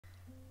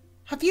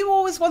Have you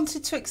always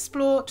wanted to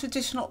explore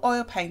traditional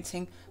oil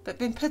painting but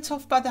been put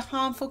off by the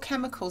harmful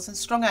chemicals and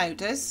strong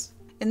odours?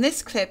 In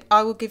this clip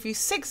I will give you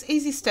 6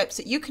 easy steps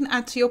that you can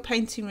add to your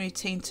painting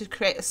routine to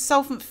create a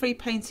solvent-free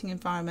painting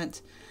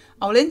environment.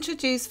 I will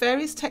introduce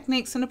various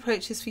techniques and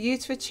approaches for you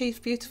to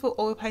achieve beautiful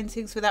oil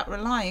paintings without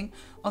relying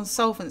on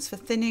solvents for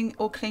thinning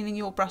or cleaning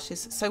your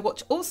brushes, so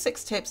watch all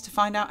 6 tips to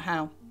find out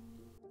how.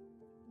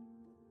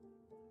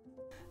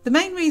 The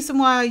main reason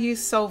why I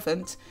use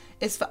solvent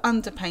is for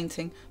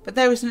underpainting, but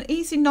there is an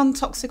easy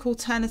non-toxic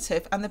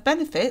alternative, and the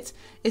benefit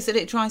is that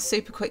it dries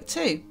super quick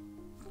too.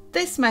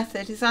 This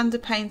method is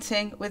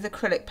underpainting with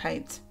acrylic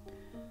paint.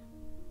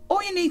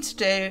 All you need to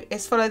do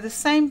is follow the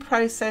same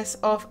process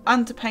of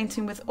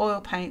underpainting with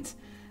oil paint.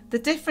 The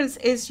difference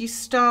is you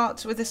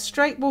start with a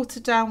straight water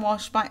down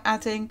wash by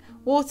adding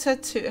water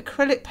to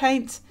acrylic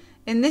paint.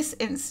 In this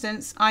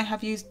instance I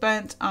have used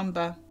burnt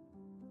umber.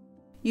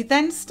 You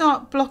then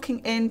start blocking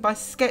in by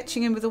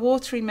sketching in with a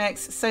watery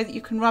mix so that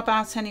you can rub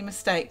out any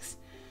mistakes.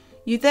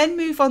 You then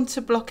move on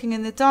to blocking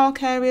in the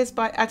dark areas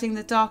by adding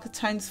the darker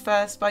tones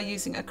first by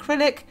using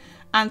acrylic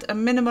and a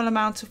minimal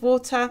amount of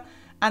water,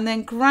 and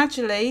then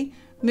gradually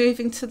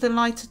moving to the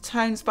lighter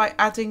tones by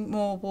adding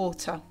more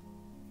water.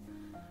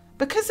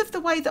 Because of the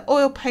way that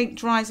oil paint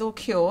dries or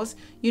cures,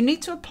 you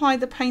need to apply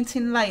the paint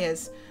in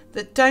layers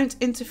that don't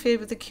interfere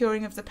with the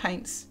curing of the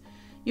paints.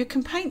 You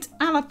can paint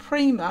alla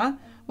prima,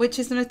 which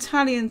is an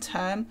Italian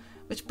term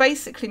which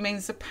basically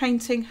means the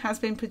painting has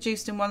been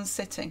produced in one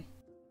sitting.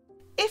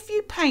 If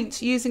you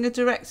paint using a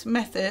direct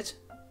method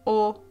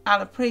or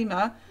alla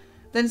prima,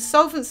 then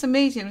solvents and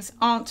mediums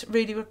aren't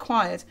really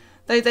required,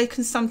 though they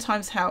can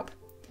sometimes help.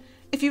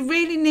 If you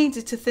really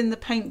needed to thin the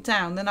paint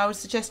down, then I would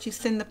suggest you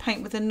thin the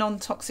paint with a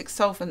non-toxic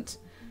solvent.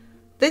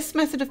 This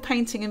method of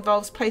painting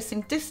involves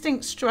placing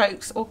distinct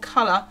strokes or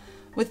colour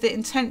with the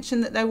intention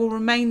that they will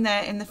remain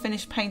there in the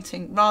finished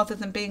painting rather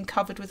than being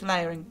covered with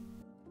layering.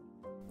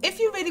 If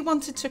you really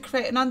wanted to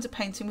create an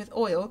underpainting with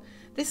oil,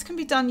 this can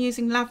be done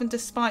using lavender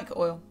spike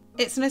oil.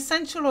 It's an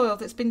essential oil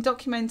that's been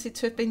documented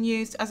to have been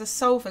used as a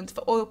solvent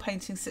for oil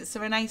painting since the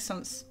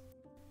Renaissance.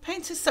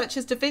 Painters such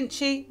as Da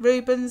Vinci,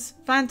 Rubens,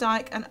 Van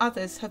Dyck and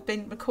others have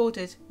been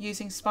recorded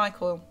using spike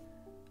oil.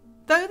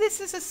 Though this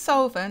is a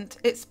solvent,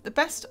 it's the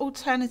best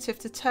alternative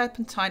to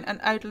turpentine and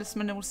odourless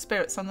mineral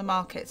spirits on the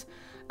market.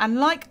 And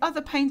like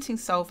other painting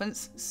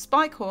solvents,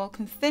 spike oil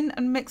can thin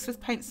and mix with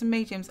paints and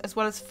mediums as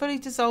well as fully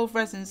dissolve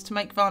resins to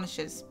make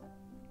varnishes.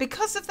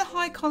 Because of the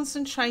high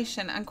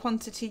concentration and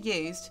quantity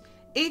used,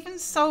 even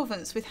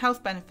solvents with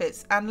health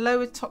benefits and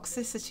lower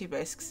toxicity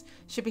risks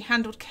should be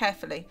handled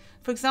carefully.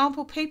 For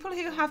example, people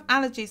who have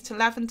allergies to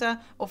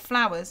lavender or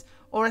flowers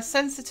or are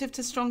sensitive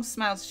to strong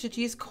smells should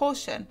use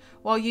caution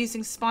while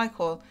using spike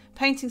oil,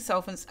 painting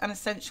solvents and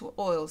essential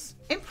oils.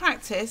 In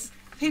practice,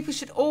 people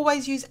should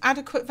always use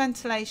adequate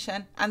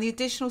ventilation and the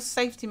additional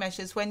safety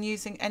measures when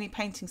using any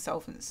painting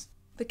solvents.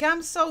 The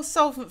GAMBLIN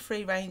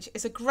solvent-free range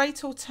is a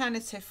great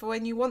alternative for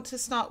when you want to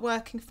start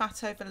working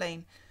fat over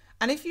lean.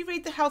 And if you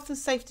read the health and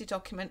safety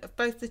document of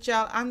both the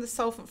gel and the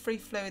solvent-free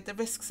fluid, the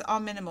risks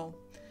are minimal.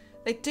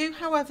 They do,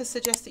 however,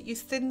 suggest that you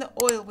thin the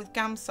oil with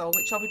GAMSOL,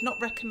 which I would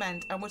not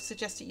recommend, and would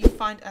suggest that you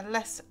find a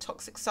less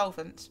toxic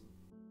solvent.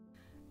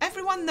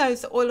 Everyone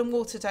knows that oil and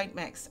water don't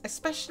mix,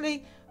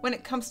 especially when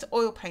it comes to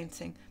oil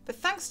painting, but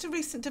thanks to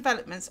recent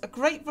developments, a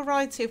great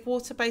variety of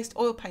water-based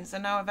oil paints are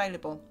now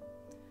available.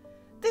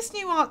 This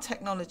new art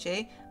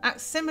technology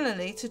acts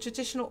similarly to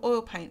traditional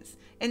oil paints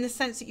in the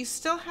sense that you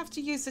still have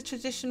to use the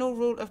traditional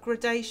rule of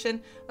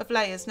gradation of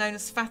layers known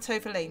as fat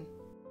over lean.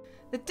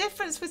 The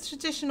difference with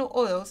traditional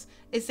oils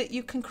is that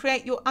you can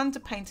create your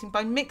underpainting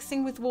by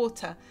mixing with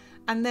water,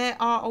 and there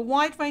are a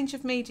wide range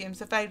of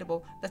mediums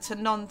available that are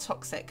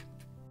non-toxic.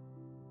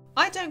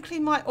 I don't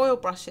clean my oil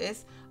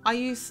brushes, I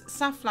use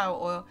safflower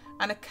oil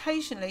and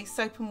occasionally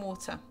soap and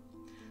water.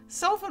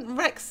 Solvent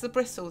wrecks the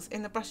bristles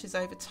in the brushes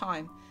over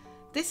time.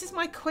 This is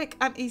my quick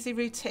and easy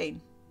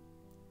routine.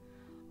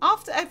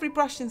 After every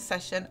brushing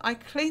session, I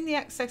clean the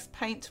excess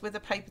paint with a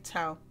paper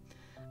towel.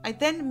 I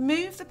then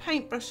move the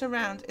paintbrush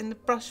around in the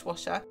brush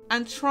washer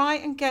and try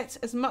and get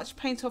as much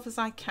paint off as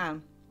I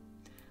can.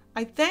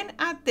 I then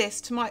add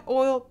this to my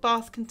oil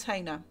bath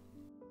container.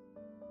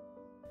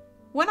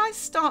 When I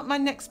start my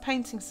next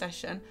painting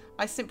session,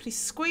 I simply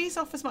squeeze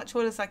off as much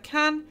oil as I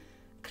can,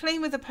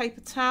 clean with a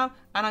paper towel,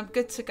 and I'm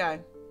good to go.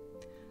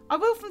 I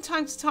will from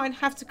time to time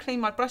have to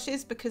clean my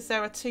brushes because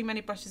there are too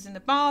many brushes in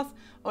the bath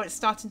or it's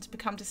starting to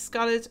become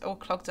discoloured or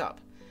clogged up.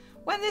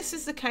 When this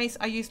is the case,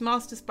 I use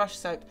Master's brush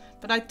soap,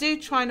 but I do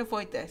try and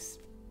avoid this.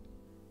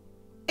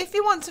 If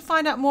you want to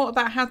find out more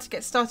about how to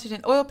get started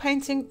in oil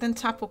painting, then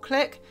tap or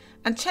click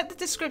and check the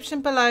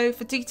description below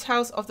for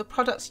details of the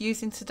products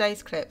used in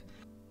today's clip.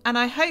 And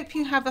I hope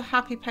you have a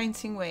happy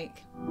painting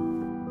week.